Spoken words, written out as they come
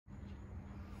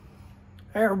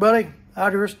Hey everybody,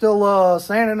 out here still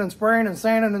sanding and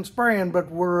spraying,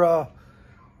 but we're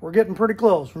getting pretty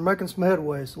close. We're making some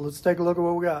headway, so let's take a look at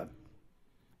what we got.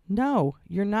 No,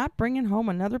 you're not bringing home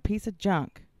another piece of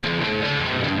junk.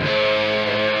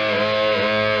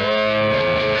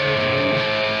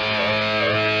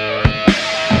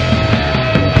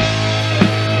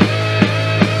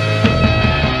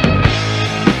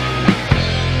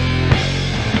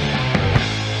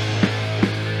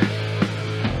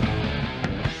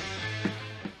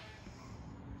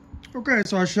 Okay,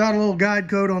 so I shot a little guide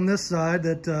coat on this side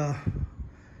that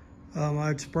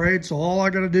I'd sprayed, so all I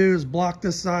gotta do is block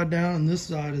this side down, and this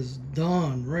side is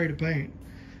done, ready to paint.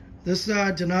 This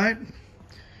side tonight,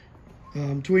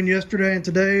 between yesterday and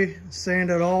today,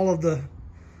 sanded all of the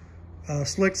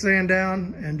slick sand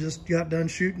down and just got done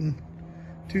shooting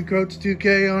 2 coats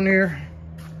 2K on here.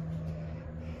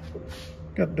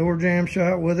 Got the door jamb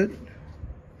shot with it,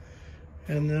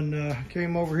 and then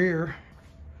came over here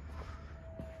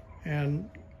and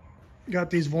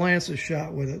got these valances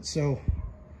shot with it. So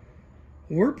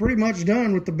we're pretty much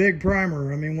done with the big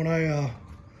primer. I mean,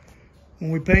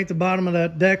 when we paint the bottom of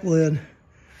that deck lid,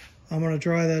 I'm gonna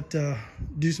try that,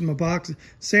 do some epoxy,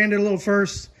 sand it a little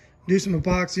first, do some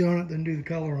epoxy on it, then do the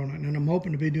color on it. And I'm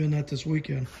hoping to be doing that this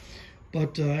weekend.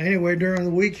 But anyway, during the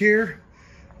week here,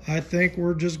 I think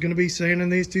we're just gonna be sanding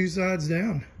these 2 sides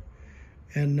down.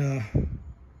 And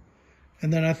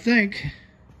then I think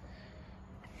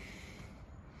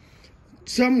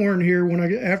somewhere in here,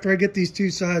 after I get these 2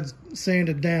 sides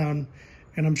sanded down,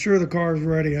 and I'm sure the car is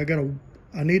ready, I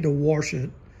need to wash it,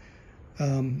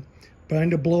 but I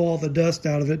need to blow all the dust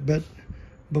out of it. But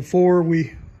before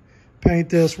we paint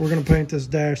this, we're going to paint this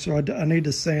dash, so I need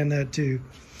to sand that too,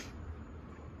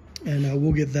 and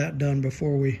we'll get that done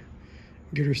before we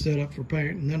get her set up for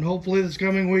paint. And then hopefully this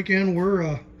coming weekend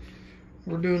we're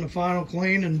doing the final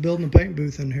clean and building the paint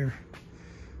booth in here.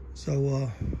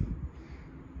 So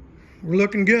we're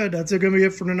looking good. That's going to be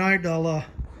it for tonight. We'll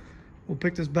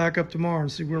pick this back up tomorrow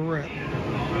and see where we're at.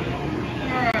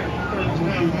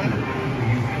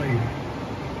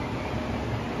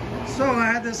 So I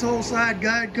had this whole side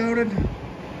guide coated,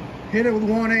 hit it with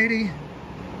 180,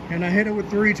 and I hit it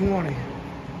with 320.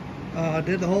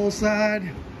 Did the whole side,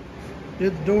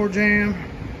 did the door jamb.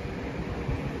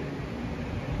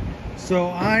 So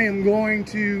I am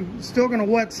still going to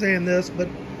wet sand this, but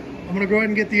I'm going to go ahead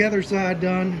and get the other side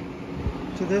done.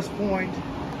 To this point,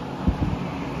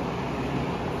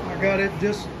 I got it,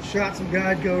 just shot some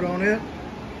guide coat on it,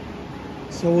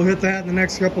 so we'll hit that in the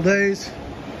next couple days.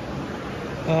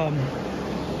 Then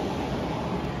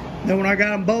when I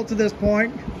got them both to this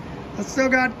point, I still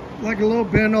got like a little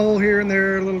pinhole here and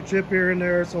there, a little chip here and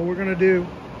there, so we're gonna do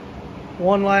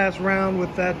one last round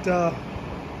with that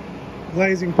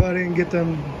glazing putty and get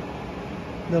them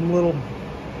little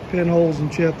pinholes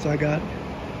and chips I got.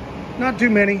 Not too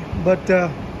many, but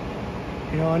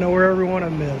you know, I know where every one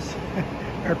of them is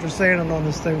after sanding on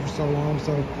this thing for so long.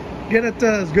 So get it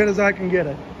as good as I can get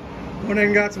it. Went in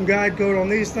and got some guide coat on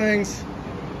these things.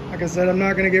 Like I said, I'm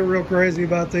not going to get real crazy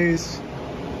about these,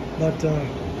 but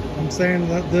I'm saying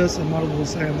that this, I might as well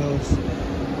sand those.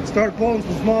 Started pulling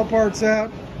some small parts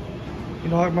out. You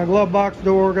know, like my glove box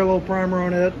door, got a little primer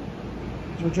on it.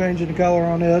 So we're changing the color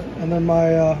on it, and then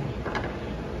my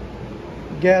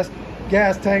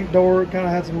gas tank door, kind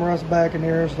of had some rust back in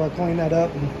there, so I cleaned that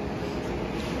up and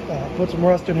put some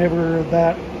rust inhibitor of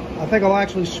that. I think I'll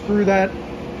actually screw that.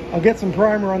 I'll get some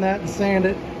primer on that and sand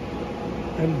it,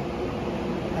 and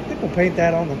I think we'll paint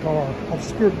that on the car. I'll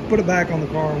put it back on the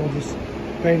car, and we'll just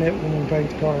paint it when we paint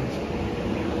the car.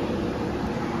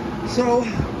 So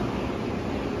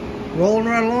rolling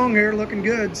right along here, looking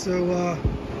good. So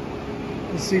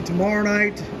let's see, tomorrow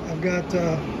night I've got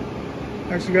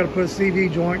actually got to put a CV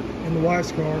joint in the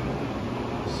wife's car.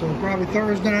 So probably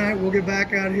Thursday night we'll get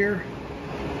back out here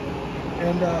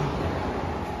and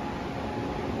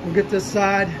we'll get this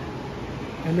side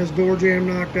and this door jamb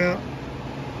knocked out,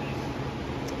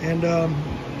 and I'll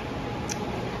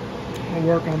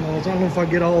work on those. I don't know if I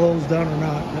get all those done or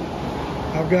not, but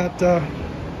I've got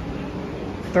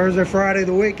Thursday, Friday,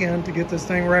 the weekend to get this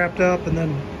thing wrapped up, and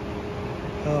then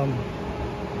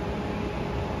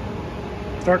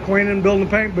start cleaning and building the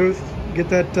paint booth. Get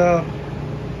that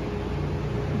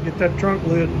trunk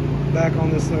lid back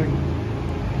on this thing.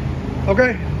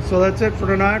 Okay, so that's it for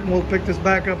tonight, and we'll pick this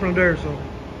back up in a day or so.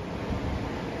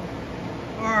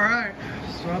 Alright,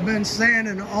 so I've been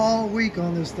sanding all week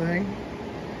on this thing,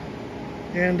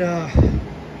 and I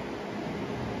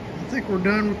think we're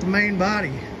done with the main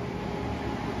body.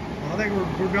 I think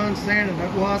we're done sanding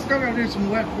it. Well, I still got to do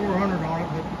some wet 400 on it,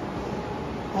 but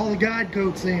all the guide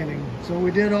coat sanding. So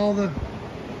we did all the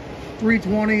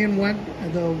 320 and went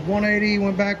the 180,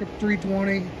 went back up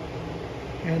 320,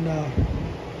 and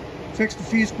fixed a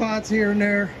few spots here and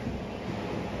there,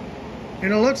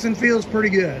 and it looks and feels pretty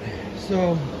good.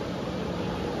 So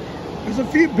there's a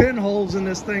few pinholes in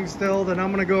this thing still that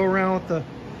I'm going to go around with the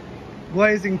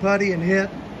glazing putty and hit.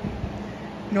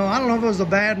 You know, I don't know if it was a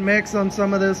bad mix on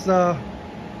some of this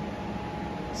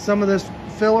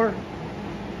filler,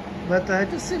 but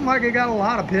it just seemed like it got a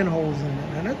lot of pinholes in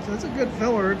it, and it's a good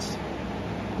filler. It's,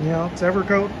 you know, it's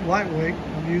Evercoat lightweight.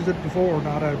 I've used it before,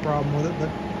 not had a problem with it, but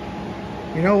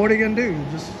you know, what are you gonna do?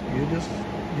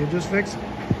 You just fix it.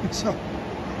 So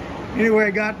anyway,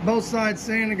 I got both sides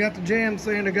sanded, got the jam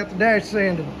sanded, got the dash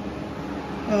sanded.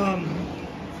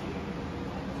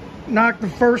 Knocked the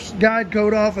first guide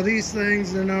coat off of these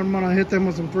things, and I'm gonna hit them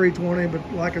with some 320, but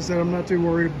like I said, I'm not too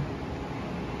worried.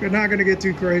 We're not gonna get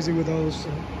too crazy with those.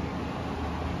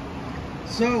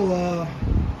 So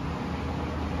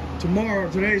tomorrow,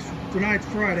 tonight's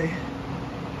Friday.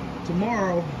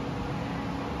 Tomorrow,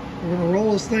 we're gonna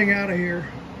roll this thing out of here.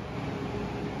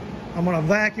 I'm gonna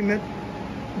vacuum it,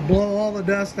 blow all the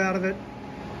dust out of it,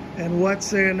 and wet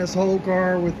sand this whole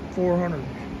car with 400.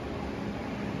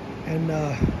 And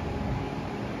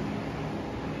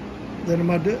then I'm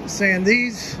gonna sand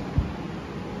these.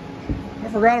 I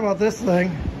forgot about this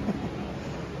thing.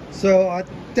 So I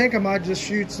think I might just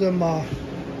shoot some,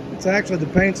 it's actually, the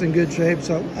paint's in good shape,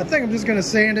 so I think I'm just gonna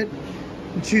sand it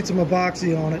and shoot some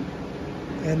epoxy on it,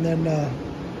 and then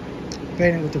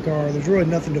paint it with the car. There's really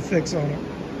nothing to fix on it.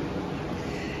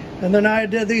 And then I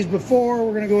did these before.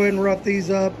 We're gonna go ahead and rough these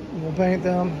up and we'll paint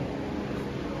them.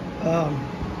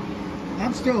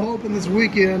 I'm still hoping this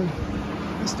weekend.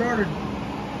 I started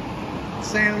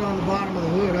sanding on the bottom of the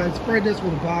hood. I sprayed this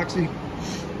with epoxy,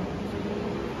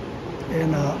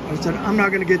 and I said I'm not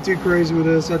going to get too crazy with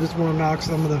this. I just want to knock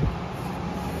some of the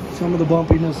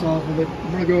bumpiness off of it.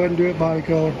 I'm going to go ahead and do it body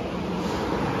color.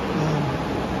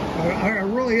 I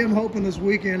really am hoping this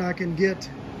weekend I can get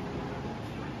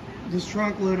this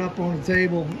trunk lid up on the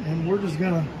table, and I'm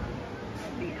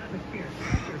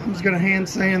just gonna hand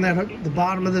sand the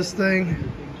bottom of this thing,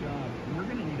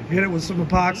 hit it with some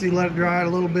epoxy, let it dry a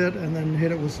little bit, and then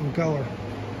hit it with some color.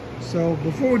 So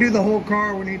before we do the whole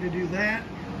car, we need to do that.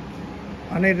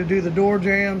 I need to do the door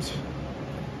jambs,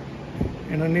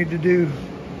 and I need to do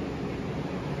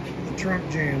the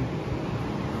trunk jam.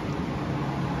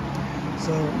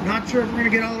 So not sure if we're gonna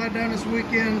get all that done this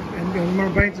weekend, and I'm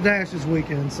gonna paint the dash this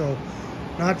weekend. So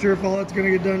not sure if all that's gonna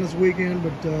get done this weekend,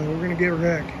 but we're gonna get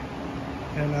wreck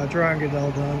and try and get it all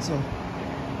done. So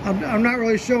I'm not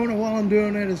really showing it while I'm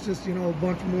doing it. It's just, you know, a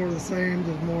bunch more of the same,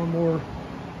 just more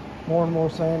and more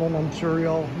sanding. I'm sure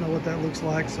y'all know what that looks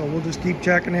like. So we'll just keep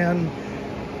checking in,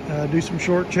 do some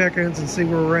short check-ins and see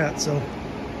where we're at. So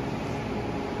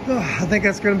I think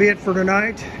that's gonna be it for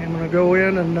tonight. I'm gonna go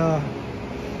in and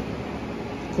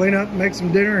clean up, make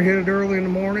some dinner, hit it early in the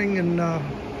morning, and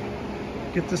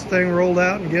get this thing rolled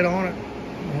out and get on it.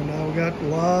 And we got a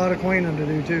lot of cleaning to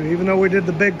do too. Even though we did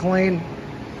the big clean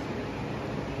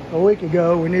a week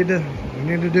ago, we need to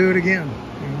do it again,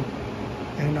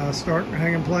 you know, and start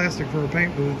hanging plastic for a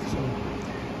paint booth. So,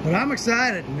 but I'm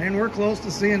excited, man. We're close to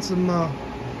seeing some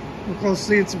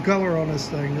color on this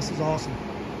thing. This is awesome.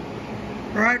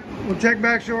 All right, we'll check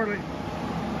back shortly.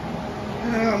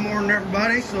 Morning,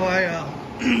 everybody. So I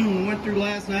went through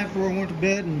last night before I went to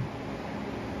bed, and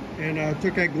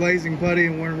took that glazing putty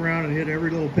and went around and hit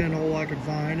every little pinhole I could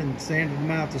find and sanded them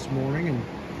out this morning. And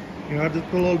you know, I just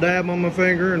put a little dab on my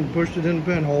finger and pushed it in the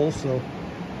pinhole, so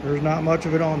there's not much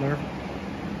of it on there.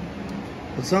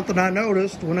 But something I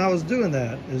noticed when I was doing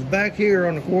that is back here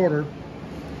on the quarter.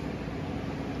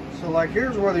 So like,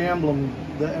 here's where the emblem,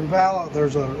 the Impala,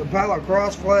 there's a Impala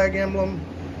cross flag emblem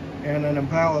and an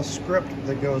Impala script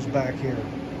that goes back here.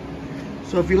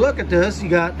 So if you look at this, you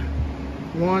got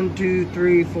 1, 2,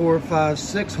 3, 4, 5,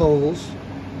 6 holes.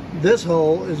 This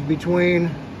hole is between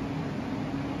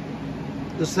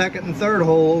the second and third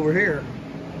hole over here.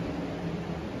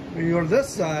 When you go to this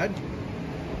side,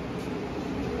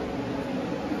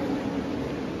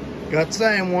 got the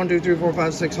same 1, 2, 3, 4,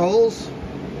 5, 6 holes,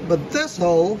 but this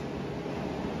hole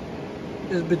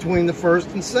is between the first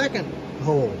and second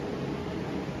hole.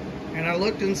 And I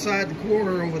looked inside the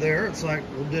quarter over there. It's like,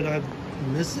 well, did I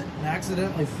miss it and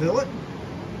accidentally fill it?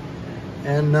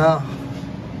 And no,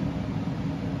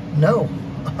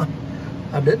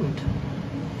 I didn't.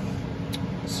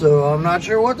 So I'm not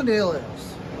sure what the deal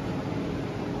is.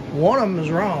 One of them is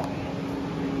wrong.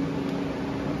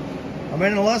 I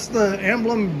mean, unless the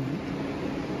emblem,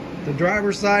 the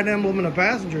driver's side emblem and the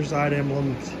passenger side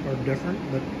emblems are different,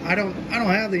 but I don't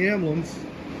have the emblems.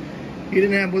 he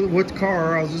didn't have with the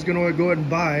car. I was just gonna go ahead and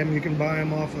buy him. You can buy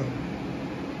him off of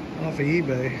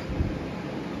eBay.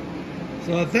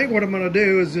 So I think what I'm gonna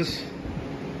do is just,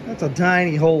 that's a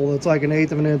tiny hole. It's like an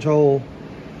 1/8 of an inch hole.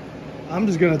 I'm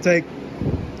just gonna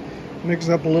mix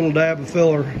up a little dab of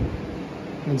filler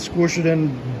and squish it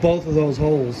in both of those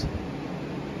holes,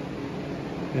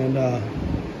 and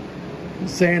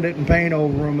sand it and paint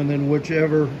over them, and then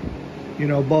whichever, you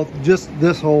know, just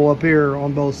this hole up here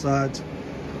on both sides,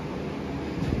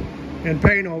 and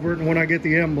paint over it. And when I get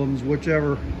the emblems,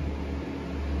 whichever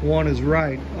one is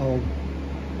right, I'll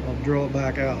drill it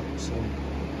back out. So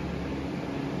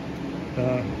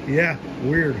yeah,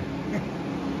 weird.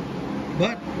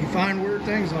 But you find weird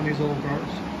things on these old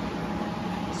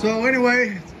cars. So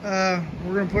anyway,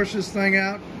 we're gonna push this thing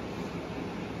out,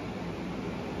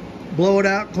 blow it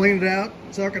out, clean it out,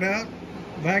 suck it out,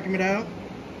 vacuum it out.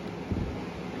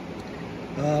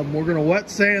 We're gonna wet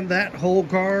sand that whole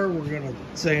car. We're gonna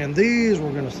sand these,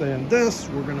 we're gonna sand this,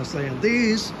 we're gonna sand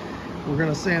these, we're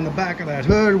gonna sand the back of that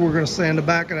hood, we're gonna sand the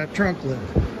back of that trunk lid,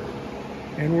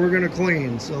 and we're gonna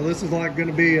clean. So this is like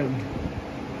gonna be an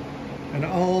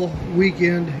all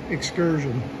weekend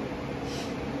excursion.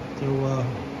 So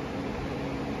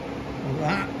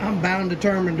I'm bound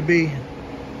determined to be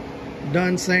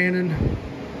done sanding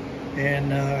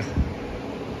and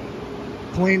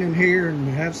cleaning here, and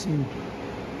have some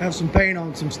paint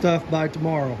on some stuff by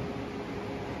tomorrow,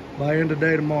 by end of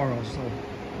day tomorrow. So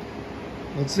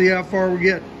let's see how far we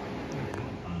get.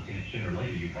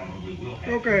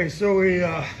 Okay, so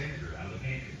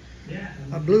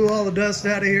I blew all the dust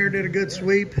out of here, did a good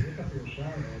sweep,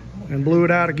 and blew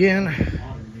it out again.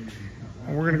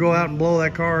 And we're gonna go out and blow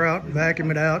that car out,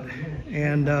 vacuum it out,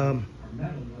 and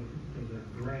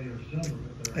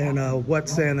wet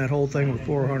sand that whole thing with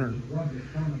 400.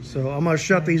 So I'm gonna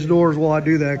shut these doors while I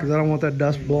do that, because I don't want that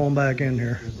dust blowing back in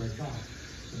here.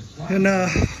 And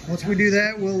once we do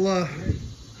that, we'll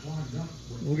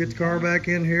get the car back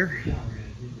in here,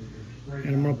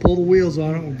 and I'm gonna pull the wheels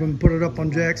on it. We're gonna put it up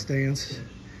on jack stands,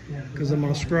 because I'm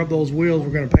gonna scrub those wheels.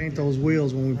 We're gonna paint those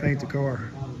wheels when we paint the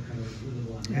car,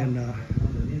 and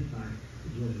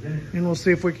we'll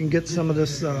see if we can get some of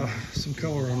this some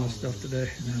color on this stuff today.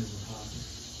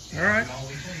 All right,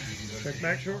 check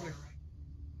back shortly.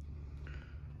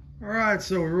 All right,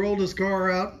 so we rolled this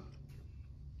car out.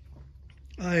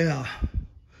 I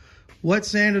wet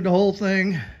sanded the whole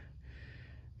thing,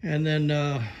 and then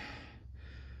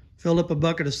filled up a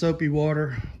bucket of soapy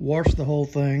water, washed the whole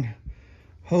thing,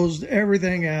 hosed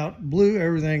everything out, blew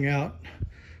everything out,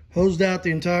 hosed out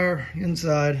the entire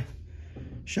inside,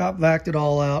 shop vacuumed it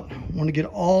all out. Want to get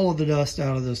all of the dust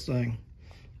out of this thing.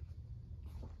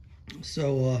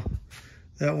 So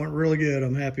that went really good.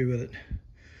 I'm happy with it.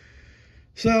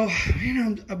 So, you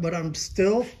know, but I'm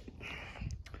still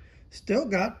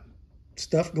got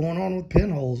stuff going on with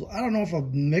pinholes. I don't know if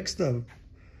I've mixed the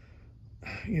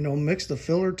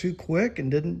filler too quick and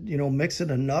didn't, mix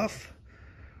it enough,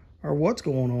 or what's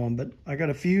going on. But I got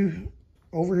a few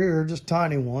over here, just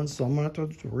tiny ones, so I'm gonna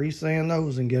have to re-sand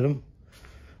those and get them.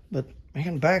 But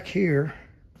man, back here,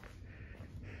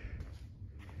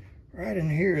 right in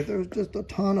here, there's just a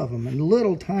ton of them, and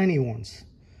little tiny ones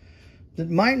that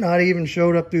might not even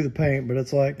showed up through the paint. But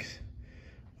it's like,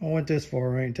 I went this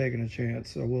far, I ain't taking a chance.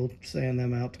 So we'll sand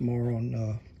them out tomorrow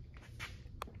and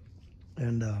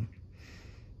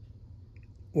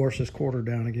wash this quarter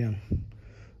down again.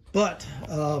 But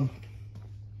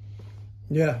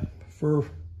yeah, for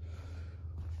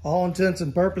all intents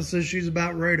and purposes, she's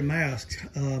about ready to mask.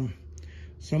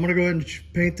 So I'm gonna go ahead and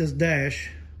paint this dash.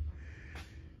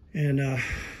 And I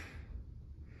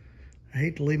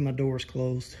hate to leave my doors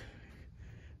closed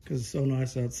because it's so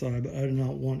nice outside, but I do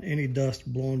not want any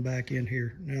dust blowing back in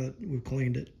here now that we've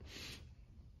cleaned it.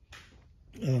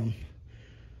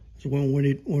 So when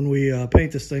we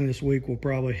paint this thing this week, I'll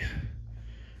probably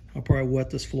wet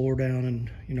this floor down,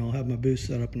 and I'll have my booth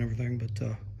set up and everything. But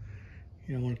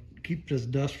I want to keep it as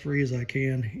dust free as I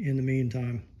can in the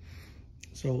meantime.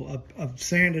 So I've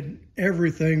sanded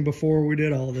everything before we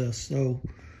did all this. So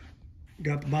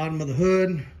got the bottom of the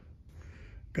hood,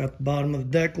 got the bottom of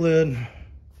the deck lid,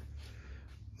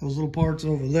 those little parts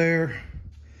over there,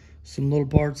 some little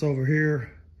parts over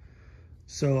here.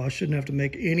 So I shouldn't have to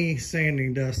make any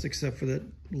sanding dust except for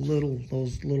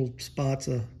those little spots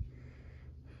of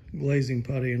glazing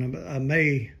putty. And I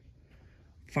may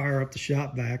fire up the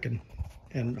shop vac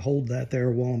and hold that there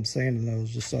while I'm sanding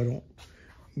those, just so I don't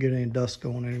get any dust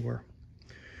going anywhere.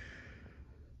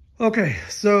 Okay,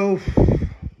 so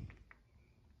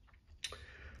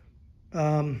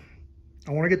I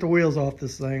want to get the wheels off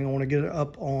this thing. I want to get it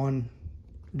up on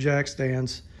jack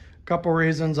stands. Couple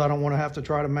reasons. I don't want to have to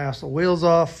try to mask the wheels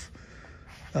off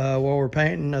while we're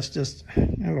painting. That's just, I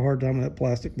have a hard time with that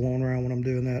plastic blowing around when I'm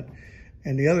doing that.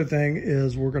 And the other thing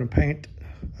is we're going to paint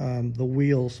the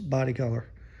wheels body color.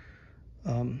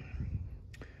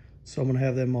 So I'm going to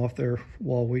have them off there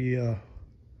while when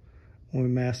we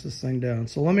mask this thing down.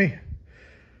 So I'm going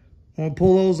to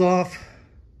pull those off.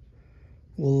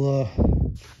 We'll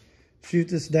shoot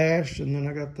this dash, and then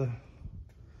I got the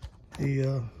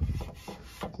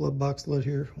glove box lid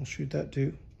here. I'll shoot that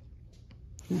too.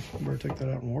 Ooh, I better take that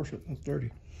out and wash it. That's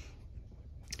dirty.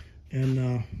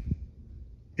 And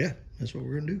yeah, that's what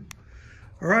we're gonna do.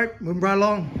 All right, moving right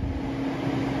along.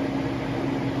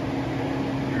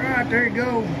 All right, there you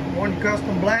go. One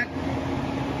custom black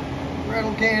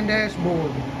rattle can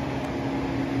dashboard.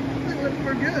 That looks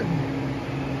pretty good.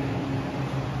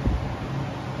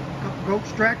 Couple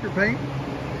Goats tractor paint.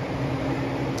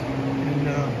 And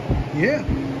yeah,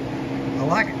 I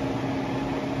like it.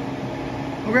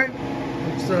 Okay,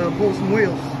 let's pull some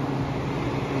wheels.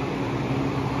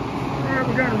 All right,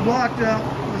 we got it blocked out.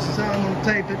 This is how I'm going to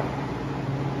tape it.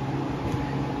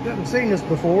 You haven't seen this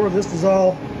before. This is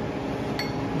all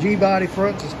G-body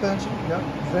front suspension. Got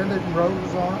fended and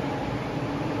rotors on it.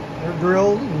 They're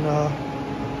drilled, and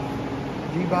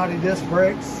G-body disc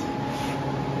brakes.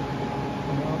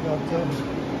 And I've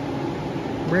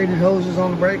got braided hoses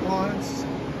on the brake lines.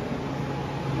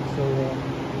 So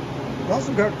I've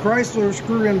also got Chrysler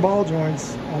screw-in ball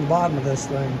joints on the bottom of this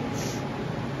thing.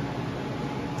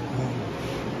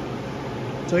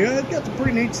 So yeah, it's got some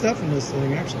pretty neat stuff in this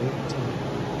thing, actually. So,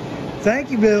 thank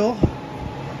you, Bill,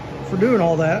 for doing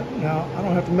all that. Now I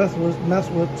don't have to mess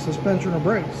with suspension or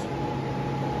brakes.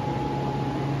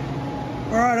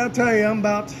 All right, I'll tell you, I'm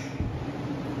about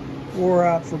wore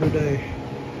out for today.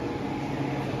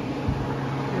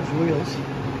 Here's wheels.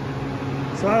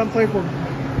 So I don't think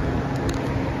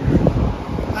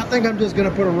I think I'm just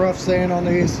gonna put a rough sand on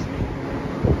these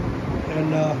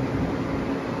and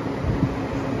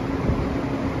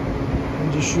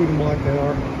just shoot them like they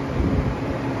are.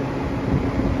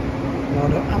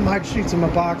 I might shoot some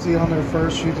epoxy on there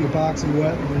first, shoot the epoxy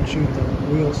wet, and then shoot the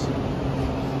wheels.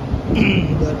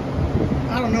 But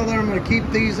I don't know that I'm going to keep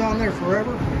these on there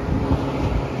forever.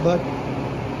 But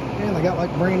man, they got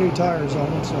like brand new tires on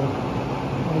them, so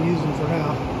I'm going to use them for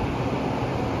now.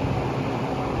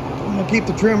 I'm going to keep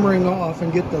the trim ring off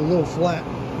and get the little flat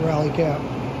rally cap.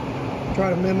 Try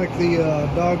to mimic the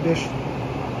dog dish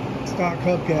stock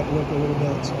hubcap look a little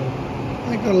bit, so I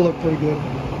think that'll look pretty good.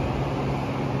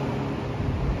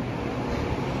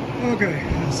 Okay,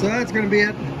 so that's going to be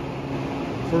it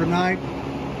for tonight.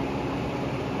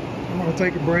 I'm going to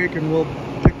take a break and we'll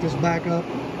pick this back up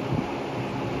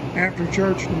after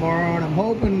church tomorrow, and I'm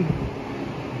hoping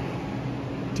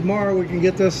tomorrow we can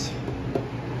get this.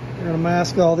 We're going to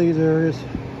mask all these areas.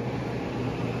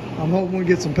 I'm hoping we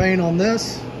get some paint on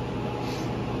this. I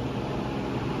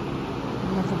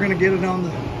don't know if we're going to get it on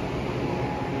the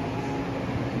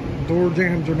door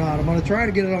jambs or not. I'm going to try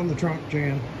to get it on the trunk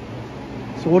jam.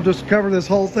 So we'll just cover this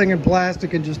whole thing in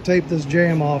plastic and just tape this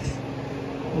jam off.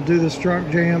 We'll do this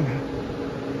trunk jam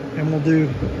and we'll do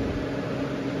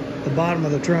the bottom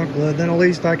of the trunk lid. Then at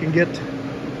least I can get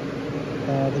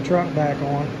the trunk back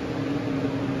on.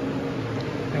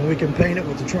 And we can paint it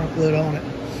with the trunk lid on it.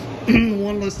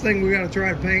 One less thing we got to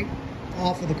try to paint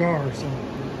off of the car. So.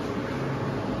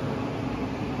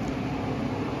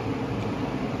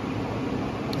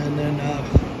 And then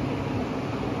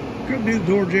could do the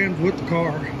door jambs with the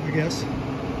car, I guess.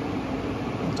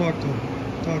 I'll talk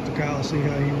to Kyle, see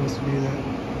how he wants to do that.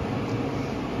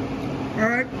 All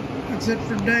right, that's it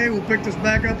for today. We'll pick this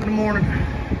back up in the morning.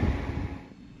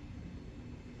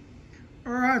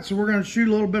 All right, so we're going to shoot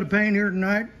a little bit of paint here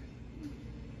tonight.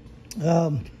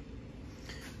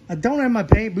 I don't have my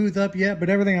paint booth up yet, but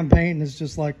everything I'm painting is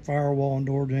just like firewall and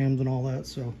door jambs and all that.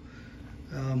 So,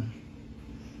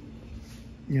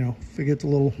 you know, if it gets a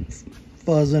little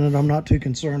fuzz in it, I'm not too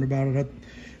concerned about it. The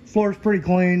floor's pretty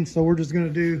clean, so we're just going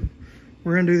to do,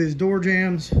 we're going to do these door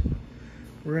jambs.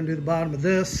 We're going to do the bottom of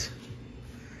this.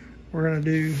 We're going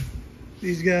to do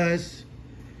these guys.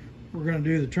 We're going to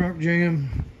do the trunk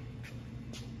jam.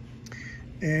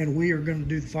 And we are going to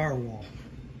do the firewall.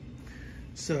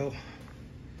 So,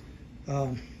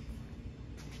 I'm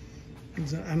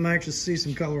anxious to see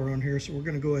some color on here, so we're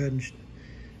going to go ahead and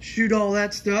shoot all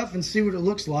that stuff and see what it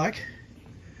looks like.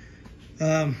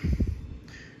 I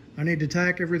need to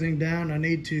tack everything down. I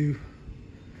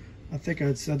think I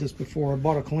had said this before, I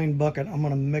bought a clean bucket. I'm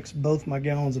going to mix both my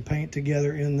gallons of paint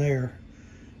together in there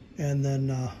and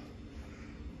then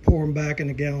pour them back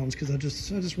into gallons, because I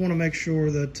just want to make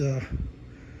sure that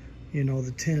you know,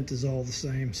 the tint is all the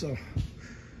same. So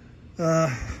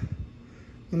let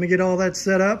me get all that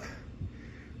set up.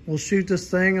 We'll shoot this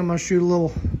thing. I'm gonna shoot a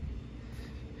little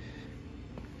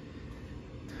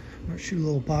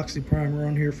epoxy primer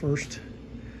on here first,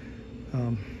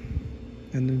 and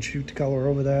then shoot the color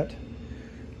over that.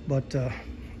 But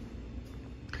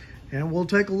and we'll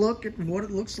take a look at what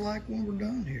it looks like when we're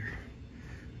done here.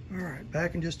 All right,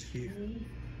 back in just a few.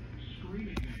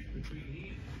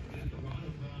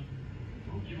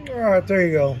 All right, there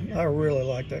you go. I really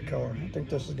like that color. I think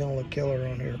this is gonna look killer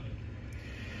on here.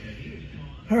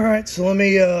 All right, so let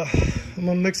me, I'm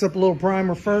gonna mix up a little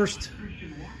primer first,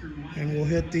 and we'll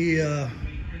hit the, I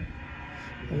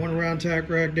went around tack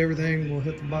racked everything. We'll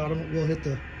hit the bottom, we'll hit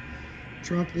the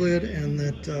trunk lid and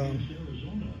that,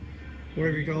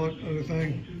 whatever you call it, other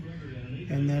thing.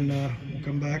 And then we'll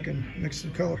come back and mix the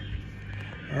color.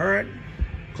 All right,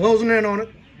 closing in on it.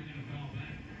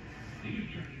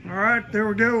 All right, there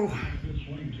we go.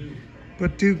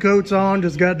 Put 2 coats on,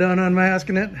 just got done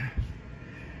unmasking it.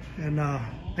 And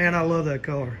man, I love that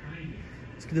color.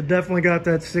 It's definitely got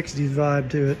that 60s vibe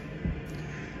to it.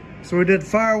 So we did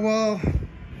firewall,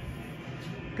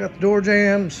 got the door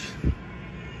jambs,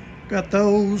 got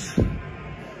those,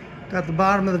 got the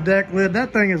bottom of the deck lid.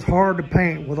 That thing is hard to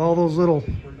paint with all those little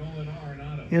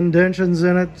indentions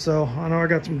in it. So I know I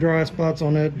got some dry spots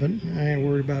on it, but I ain't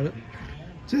worried about it.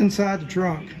 It's inside the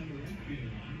trunk.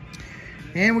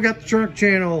 And we got the trunk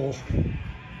channel.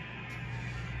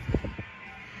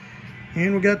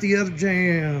 And we got the other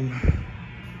jam.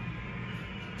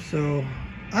 So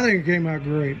I think it came out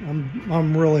great.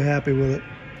 I'm really happy with it.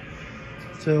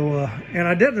 So and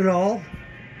I did it all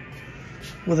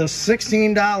with a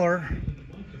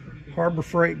 $16 Harbor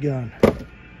Freight gun.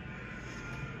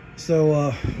 So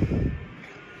I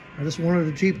just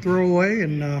wanted a cheap throwaway,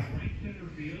 and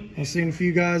I've seen a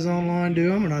few guys online do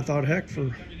them, and I thought, heck,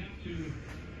 for,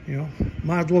 you know,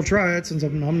 might as well try it since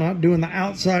I'm not doing the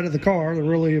outside of the car, the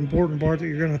really important part that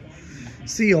you're gonna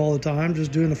see all the time,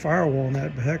 just doing the firewall and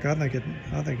that. But heck, I think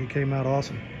it came out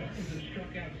awesome.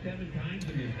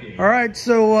 All right,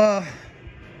 so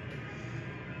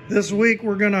this week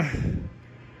we're gonna hang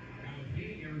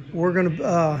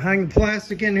the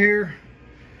plastic in here,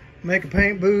 make a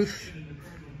paint booth.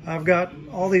 I've got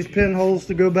all these pinholes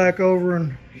to go back over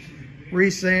and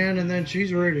resand, and then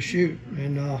she's ready to shoot.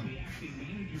 And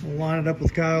we'll line it up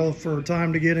with Kyle for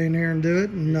time to get in here and do it.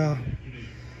 And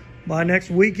by next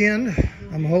weekend,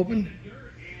 I'm hoping,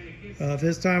 if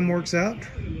his time works out,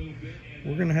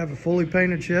 we're gonna have a fully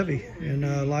painted Chevy,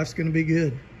 and life's gonna be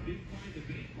good.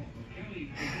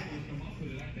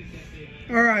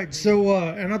 All right, so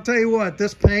and I'll tell you what,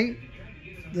 this paint,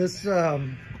 this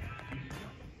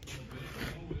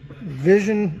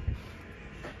Vision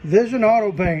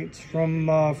Auto Paints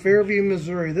from Fairview,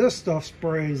 Missouri. This stuff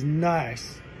sprays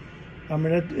nice. I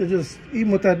mean, it just,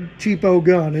 even with that cheapo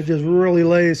gun, it just really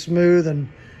lays smooth, and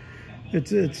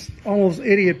it's almost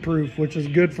idiot proof, which is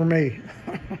good for me.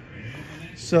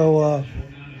 So all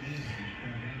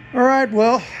right,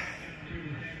 well,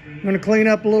 I'm gonna clean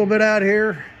up a little bit out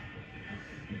here.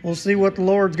 We'll see what the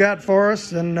Lord's got for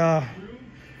us, and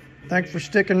thanks for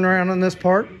sticking around on this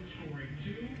part.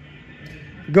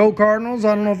 Go Cardinals.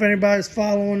 I don't know if anybody's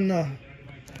following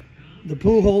the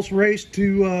Pujols race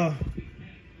to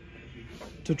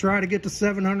try to get to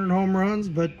 700 home runs,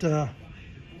 but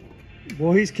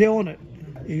well, he's killing it.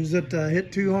 He was at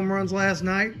hit 2 home runs last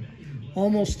night,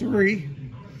 almost 3.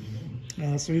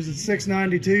 So he's at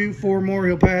 692. 4 more,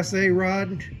 he'll pass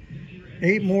A-Rod.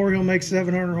 8 more, he'll make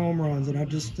 700 home runs, and I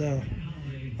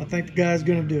think the guy's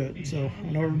gonna do it. So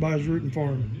I know everybody's rooting for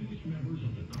him.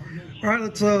 All right,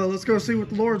 let's go see what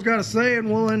the Lord's got to say,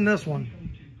 and we'll end this one.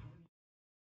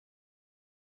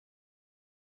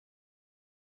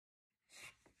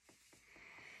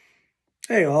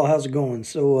 Hey all, how's it going?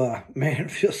 So man,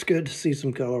 it feels good to see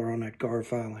some color on that car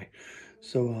finally.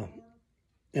 So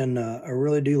and I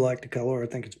really do like the color. I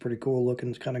think it's pretty cool looking.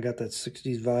 It's kind of got that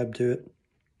 60s vibe to it.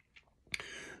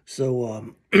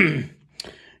 So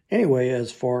anyway,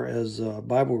 as far as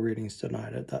Bible readings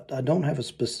tonight, I don't have a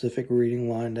specific reading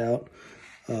lined out,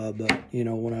 but you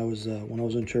know, when I was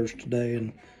in church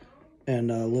today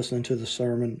and listening to the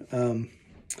sermon,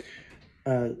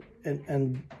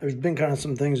 and there's been kind of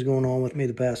some things going on with me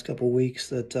the past couple of weeks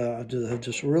that I have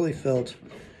just really felt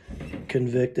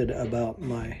convicted about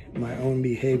my own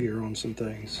behavior on some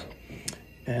things,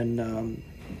 and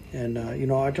you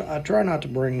know, I try not to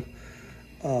bring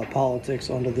politics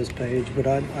onto this page, but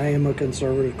I am a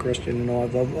conservative Christian. You know,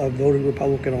 I've voted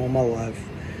Republican all my life,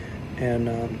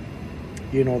 and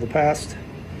you know, the past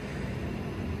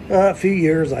few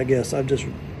years, I guess I've just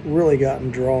really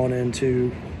gotten drawn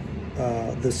into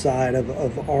the side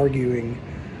of arguing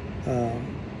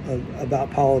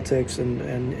about politics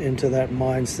and into that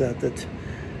mindset that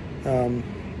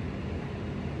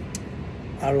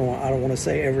I don't want to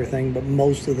say everything, but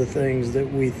most of the things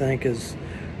that we think as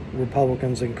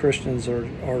Republicans and Christians are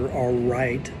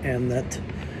right, and that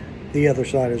the other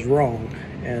side is wrong.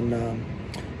 And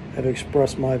I've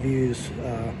expressed my views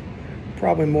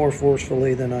probably more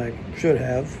forcefully than I should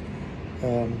have,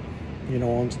 on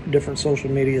different social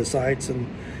media sites and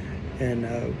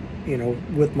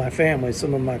with my family.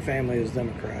 Some of my family is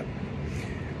Democrat.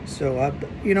 So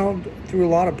through a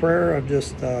lot of prayer, I've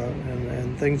just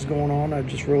and things going on, I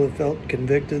just really felt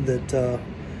convicted that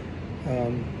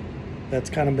that's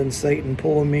kind of been Satan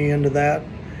pulling me into that,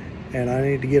 and I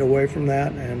need to get away from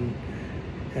that. And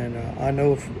I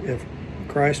know if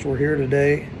Christ were here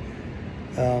today,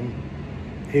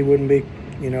 he wouldn't be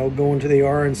going to the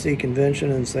RNC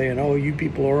convention and saying, "Oh, you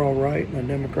people are all right and the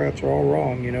Democrats are all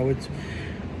wrong."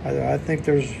 I think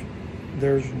there's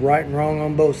right and wrong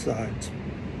on both sides.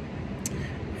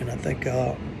 And I think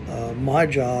my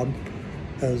job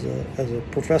as a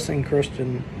professing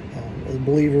Christian, as a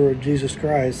believer of Jesus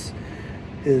Christ,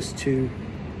 is to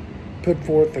put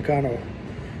forth the kind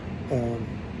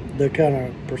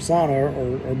of persona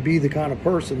or be the kind of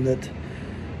person that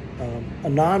a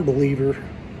non-believer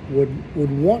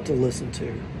would want to listen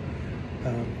to.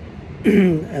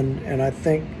 And I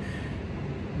think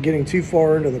getting too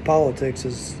far into the politics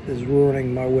is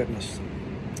ruining my witness.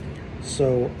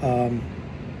 So I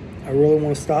really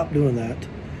want to stop doing that.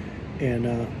 And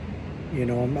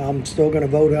I'm still going to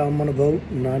vote how I'm going to vote,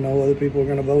 and I know other people are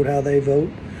going to vote how they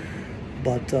vote.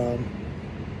 But I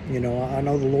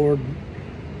know the Lord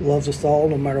loves us all,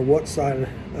 no matter what side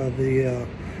of the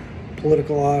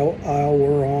political aisle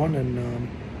we're on.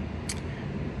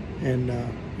 And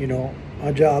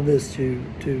my job is to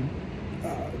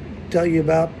tell you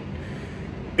about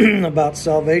about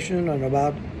salvation and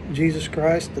about Jesus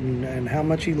Christ, and how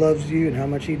much he loves you and how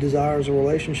much he desires a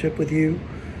relationship with you,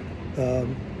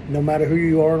 no matter who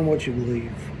you are and what you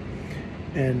believe.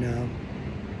 And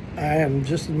I am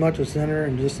just as much a sinner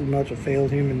and just as much a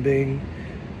failed human being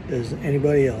as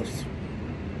anybody else.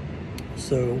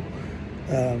 So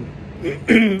I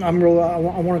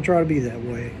want to try to be that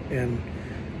way, and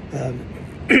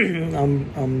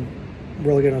I'm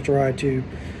really going to try to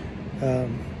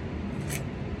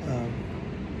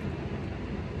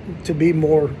be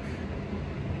more,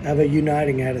 have a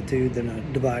uniting attitude than a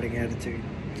dividing attitude.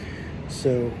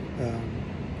 So I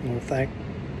want to thank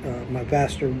my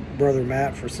pastor, Brother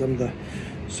Matt, for some of the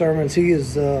sermons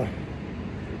he's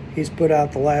put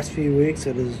out the last few weeks.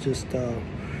 It has just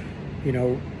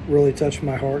really touched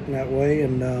my heart in that way.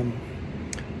 And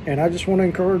I just want to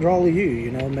encourage all of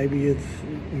you.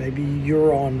 Maybe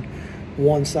you're on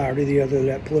one side or the other of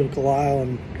that political aisle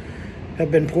and have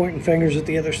been pointing fingers at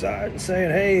the other side and saying,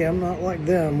 "Hey, I'm not like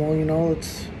them." Well,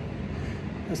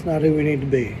 that's not who we need to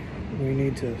be. We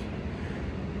need to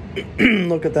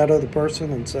look at that other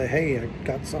person and say, "Hey, I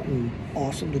got something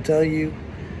awesome to tell you,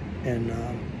 and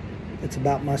it's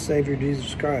about my Savior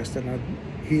Jesus Christ, and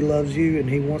he loves you and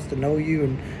he wants to know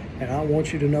you, and I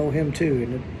want you to know him too.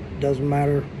 And it doesn't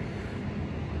matter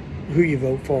who you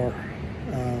vote for.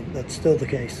 That's still the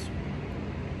case."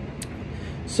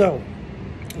 So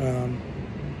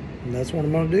that's what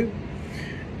I'm going to do.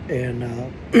 And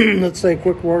let's say a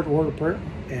quick word of prayer,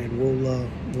 and we'll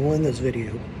end this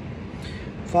video.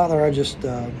 Father, I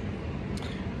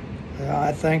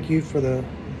thank you for the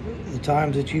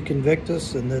times that you convict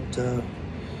us, and that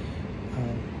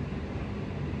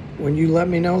when you let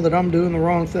me know that I'm doing the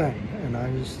wrong thing. And I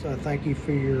thank you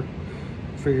for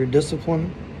your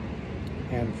discipline,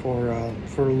 and for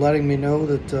letting me know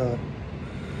that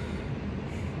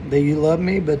you love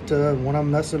me, but when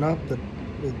I'm messing up,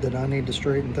 that I need to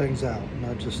straighten things out. And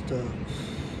I just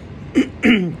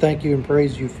thank you and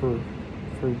praise you for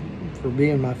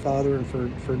being my Father, and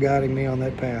for guiding me on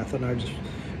that path. And I just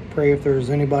pray, if there's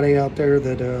anybody out there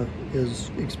that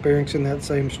is experiencing that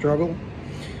same struggle,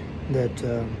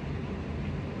 that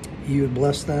you would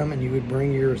bless them, and you would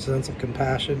bring your sense of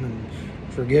compassion and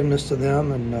forgiveness to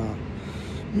them,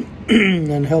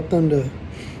 and help them to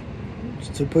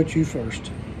put you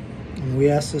first. And we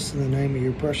ask this in the name of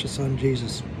your precious Son,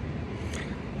 Jesus.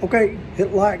 Okay,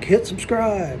 hit like, hit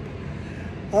subscribe.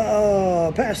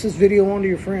 Pass this video on to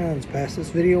your friends. Pass this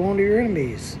video on to your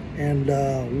enemies. And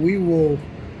we will,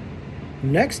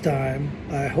 next time,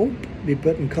 I hope, be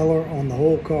putting color on the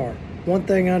whole car. One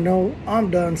thing I know,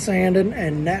 I'm done sanding,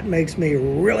 and that makes me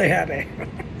really happy.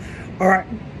 All right,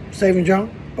 Saving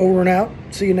Junk, over and out.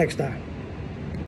 See you next time.